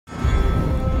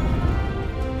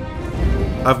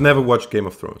I've never watched Game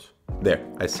of Thrones. There,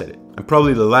 I said it. I'm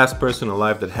probably the last person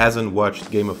alive that hasn't watched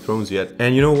Game of Thrones yet.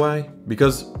 And you know why?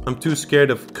 Because I'm too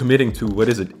scared of committing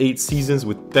to, 8 seasons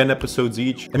with 10 episodes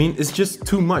each. I mean, it's just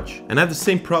too much. And I have the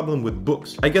same problem with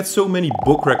books. I get so many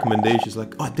book recommendations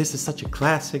like, oh, this is such a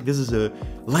classic, this is a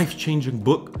life-changing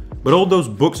book. But all those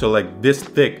books are like this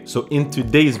thick. So in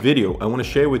today's video, I want to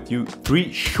share with you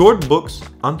 3 short books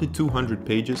under 200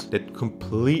 pages that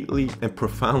completely and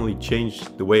profoundly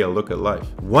changed the way I look at life.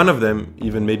 One of them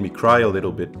even made me cry a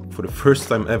little bit for the first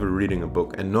time ever reading a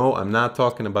book. And no, I'm not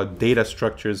talking about data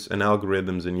structures and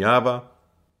algorithms in Java.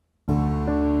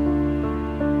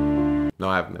 No,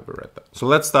 I've never read that. So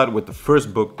let's start with the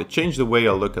first book that changed the way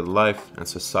I look at life and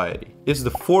society. It's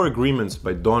The 4 Agreements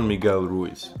by Don Miguel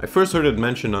Ruiz. I first heard it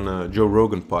mentioned on a Joe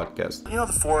Rogan podcast. You know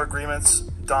The 4 Agreements,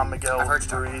 Don Miguel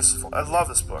Ruiz? I love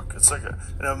this book. It's like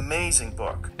an amazing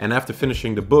book. And after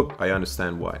finishing the book, I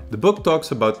understand why. The book talks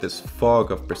about this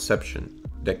fog of perception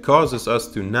that causes us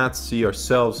to not see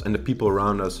ourselves and the people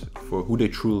around us for who they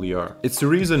truly are. It's the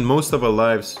reason most of our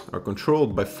lives are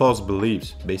controlled by false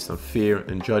beliefs based on fear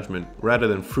and judgment rather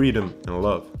than freedom and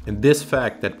love. And this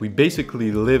fact that we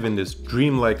basically live in this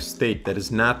dreamlike state that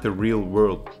is not the real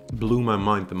world blew my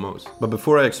mind the most. But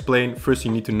before I explain, first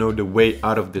you need to know the way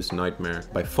out of this nightmare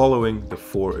by following the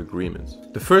 4 agreements.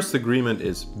 The first agreement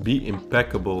is be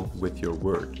impeccable with your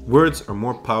word. Words are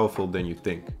more powerful than you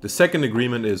think. The second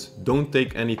agreement is don't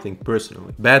take anything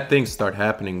personally. Bad things start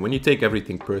happening when you take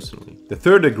everything personally. The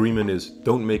third agreement is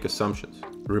don't make assumptions.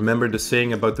 Remember the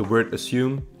saying about the word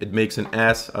assume? It makes an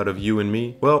ass out of you and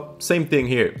me? Well, same thing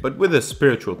here, but with a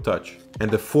spiritual touch. And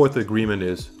the fourth agreement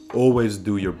is always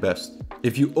do your best.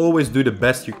 If you always do the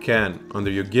best you can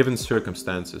under your given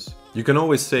circumstances, you can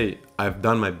always say, I've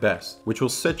done my best, which will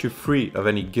set you free of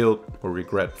any guilt or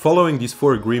regret. Following these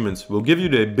 4 agreements will give you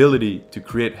the ability to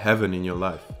create heaven in your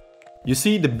life. You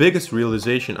see, the biggest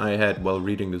realization I had while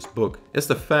reading this book is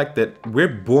the fact that we're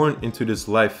born into this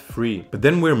life free, but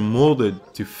then we're molded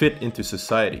to fit into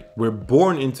society. We're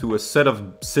born into a set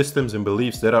of systems and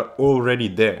beliefs that are already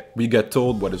there. We get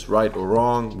told what is right or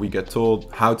wrong, we get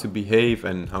told how to behave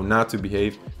and how not to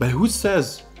behave, but who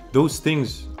says those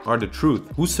things are the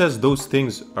truth? Who says those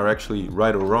things are actually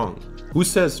right or wrong? Who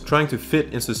says trying to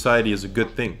fit in society is a good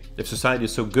thing? If society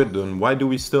is so good, then why do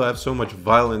we still have so much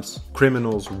violence,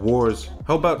 criminals, wars?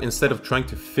 How about instead of trying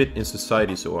to fit in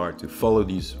society so hard, to follow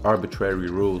these arbitrary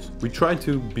rules, we try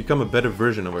to become a better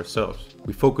version of ourselves?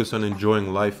 We focus on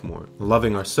enjoying life more,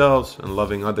 loving ourselves and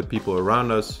loving other people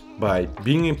around us by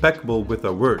being impeccable with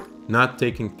our word, not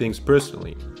taking things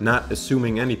personally, not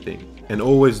assuming anything, and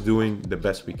always doing the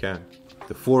best we can.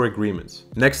 The 4 Agreements.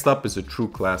 Next up is a true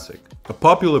classic. A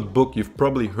popular book you've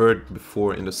probably heard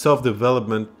before in the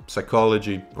self-development,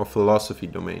 psychology, or philosophy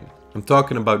domain. I'm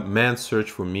talking about Man's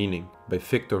Search for Meaning by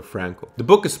Viktor Frankl. The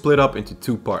book is split up into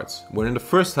 2 parts, where in the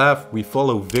first half we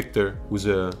follow Viktor, who's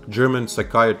a German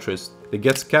psychiatrist that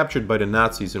gets captured by the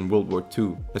Nazis in World War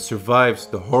II and survives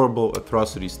the horrible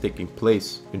atrocities taking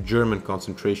place in German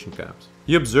concentration camps.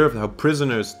 He observed how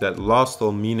prisoners that lost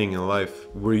all meaning in life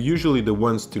were usually the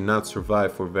ones to not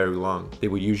survive for very long. They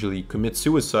would usually commit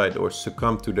suicide or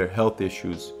succumb to their health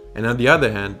issues. And on the other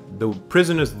hand, the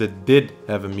prisoners that did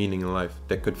have a meaning in life,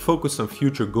 that could focus on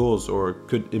future goals or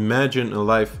could imagine a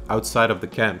life outside of the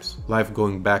camps, life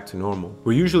going back to normal,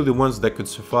 were usually the ones that could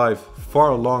survive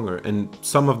far longer, and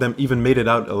some of them even made it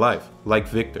out alive, like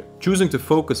Viktor. Choosing to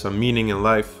focus on meaning in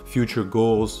life, future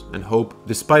goals and hope,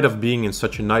 despite of being in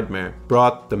such a nightmare,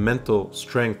 brought the mental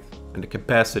strength and the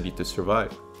capacity to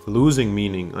survive. Losing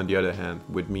meaning, on the other hand,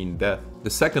 would mean death. The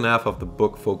second half of the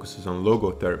book focuses on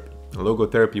logotherapy.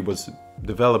 Logotherapy was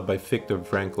developed by Viktor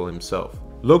Frankl himself.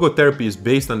 Logotherapy is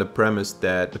based on the premise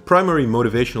that the primary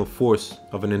motivational force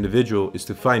of an individual is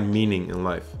to find meaning in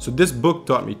life. So this book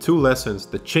taught me 2 lessons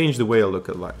that changed the way I look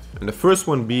at life. And the first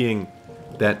one being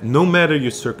that no matter your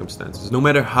circumstances, no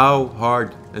matter how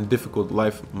hard and difficult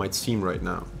life might seem right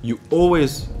now, you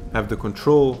always have the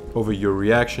control over your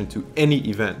reaction to any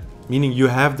event. Meaning you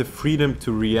have the freedom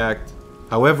to react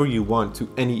however you want to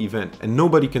any event, and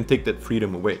nobody can take that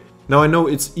freedom away. Now I know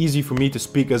it's easy for me to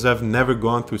speak as I've never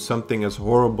gone through something as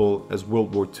horrible as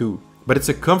World War II, but it's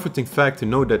a comforting fact to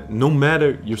know that no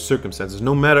matter your circumstances,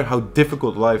 no matter how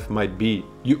difficult life might be,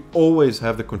 you always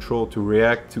have the control to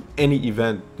react to any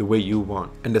event the way you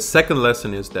want. And the second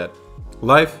lesson is that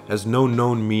life has no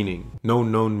known meaning. No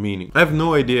known meaning. I have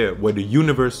no idea why the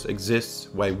universe exists,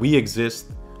 why we exist,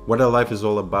 what our life is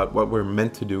all about, what we're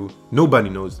meant to do. Nobody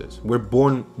knows this. We're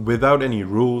born without any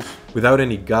rules, without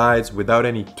any guides, without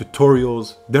any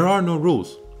tutorials. There are no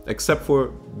rules. except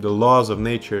for the laws of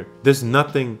nature, there's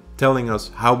nothing telling us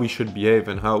how we should behave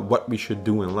and what we should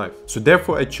do in life. So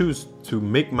therefore I choose to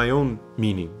make my own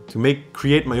meaning, to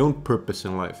create my own purpose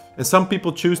in life. And some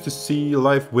people choose to see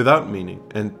life without meaning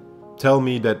and tell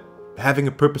me that having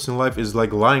a purpose in life is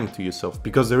like lying to yourself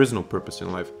because there is no purpose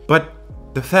in life. But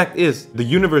the fact is, the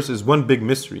universe is one big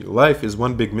mystery. Life is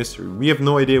one big mystery. We have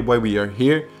no idea why we are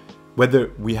here,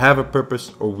 whether we have a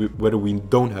purpose or whether we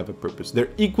don't have a purpose.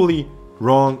 They're equally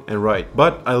wrong and right.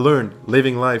 But I learned,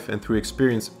 living life and through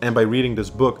experience and by reading this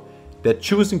book, that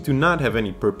choosing to not have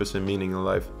any purpose and meaning in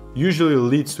life usually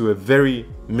leads to a very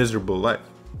miserable life.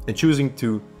 And choosing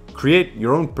to create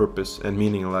your own purpose and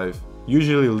meaning in life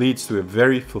usually leads to a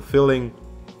very fulfilling,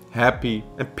 happy,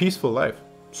 and peaceful life.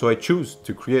 So I choose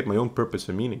to create my own purpose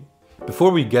and meaning.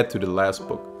 Before we get to the last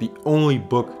book, the only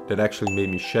book that actually made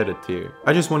me shed a tear,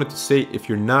 I just wanted to say, if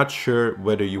you're not sure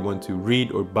whether you want to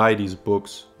read or buy these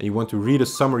books and you want to read a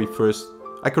summary first,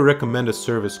 I could recommend a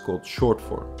service called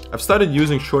Shortform. I've started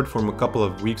using Shortform a couple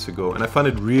of weeks ago and I find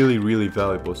it really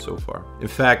valuable so far. In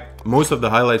fact, most of the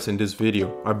highlights in this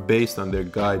video are based on their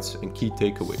guides and key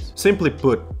takeaways. Simply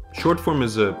put, Shortform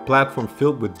is a platform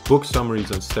filled with book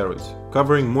summaries on steroids,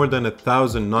 covering more than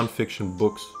 1,000 non-fiction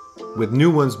books, with new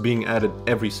ones being added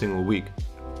every single week,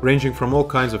 ranging from all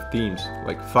kinds of themes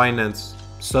like finance,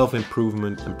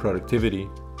 self-improvement, and productivity.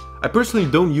 I personally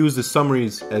don't use the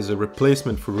summaries as a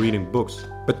replacement for reading books,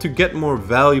 but to get more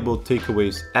valuable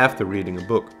takeaways after reading a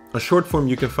book. On Shortform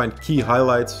you can find key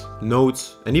highlights,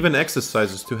 notes, and even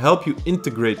exercises to help you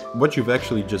integrate what you've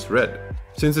actually just read.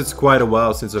 Since it's quite a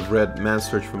while since I've read Man's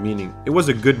Search for Meaning, it was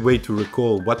a good way to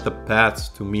recall what the paths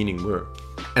to meaning were.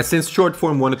 And since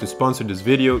Shortform wanted to sponsor this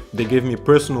video, they gave me a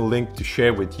personal link to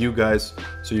share with you guys,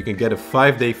 so you can get a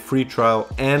 5-day free trial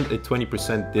and a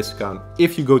 20% discount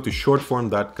if you go to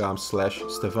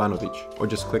shortform.com/Stefanovic, or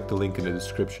just click the link in the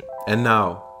description. And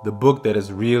now, the book that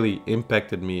has really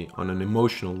impacted me on an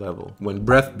emotional level, When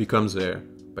Breath Becomes Air,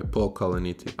 by Paul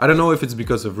Kalanithi. I don't know if it's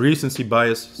because of recency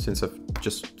bias, since I've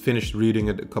just finished reading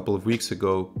it a couple of weeks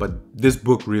ago, but this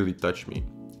book really touched me.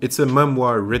 It's a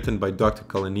memoir written by Dr.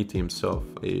 Kalanithi himself,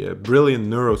 a brilliant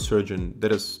neurosurgeon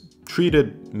that has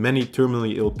treated many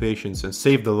terminally ill patients and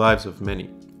saved the lives of many.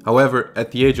 However,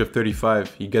 at the age of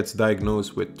 35, he gets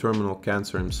diagnosed with terminal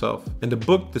cancer himself. And the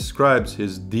book describes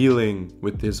his dealing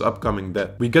with his upcoming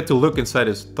death. We get to look inside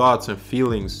his thoughts and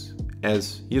feelings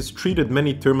as he has treated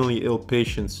many terminally ill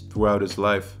patients throughout his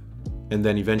life and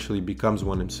then eventually becomes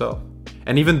one himself.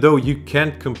 And even though you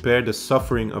can't compare the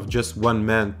suffering of just one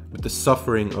man with the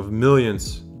suffering of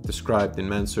millions described in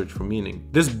Man's Search for Meaning,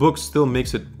 this book still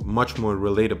makes it much more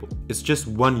relatable. It's just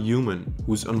one human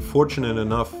who's unfortunate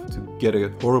enough to get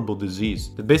a horrible disease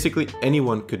that basically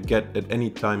anyone could get at any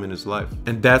time in his life.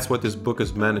 And that's what this book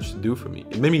has managed to do for me.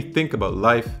 It made me think about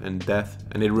life and death,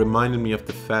 and it reminded me of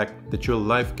the fact that your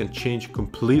life can change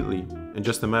completely in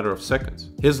just a matter of seconds.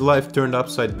 His life turned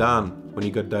upside down when he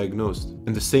got diagnosed,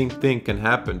 and the same thing can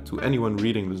happen to anyone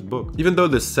reading this book. Even though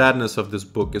the sadness of this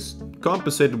book is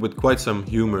compensated with quite some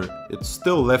humor, it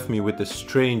still left me with a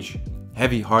strange,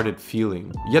 heavy-hearted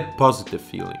feeling, yet positive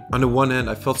feeling. On the one hand,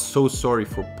 I felt so sorry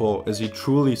for Paul, as he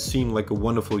truly seemed like a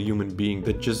wonderful human being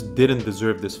that just didn't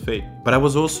deserve this fate. But I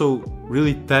was also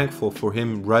really thankful for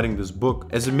him writing this book,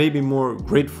 as it made me more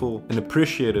grateful and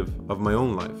appreciative of my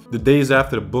own life. The days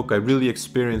after the book, I really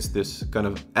experienced this kind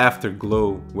of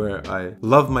afterglow where I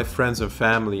loved my friends and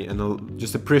family and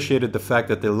just appreciated the fact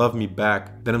that they love me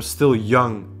back, that I'm still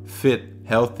young, fit,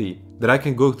 healthy, that I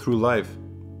can go through life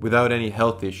without any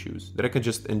health issues, that I can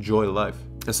just enjoy life.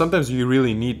 And sometimes you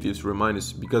really need these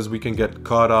reminders, because we can get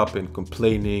caught up in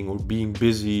complaining or being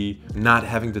busy, not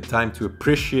having the time to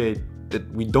appreciate that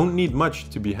we don't need much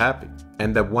to be happy.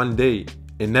 And that one day,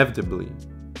 inevitably,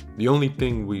 the only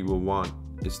thing we will want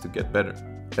is to get better.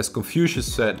 As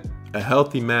Confucius said, a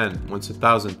healthy man wants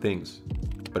 1,000 things,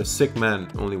 but a sick man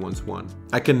only wants one.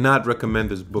 I cannot recommend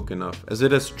this book enough, as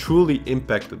it has truly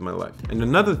impacted my life. And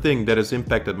another thing that has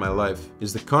impacted my life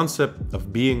is the concept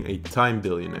of being a time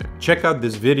billionaire. Check out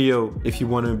this video if you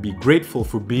want to be grateful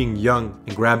for being young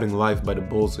and grabbing life by the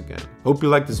balls again. Hope you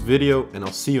liked this video, and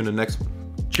I'll see you in the next one.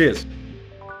 Cheers!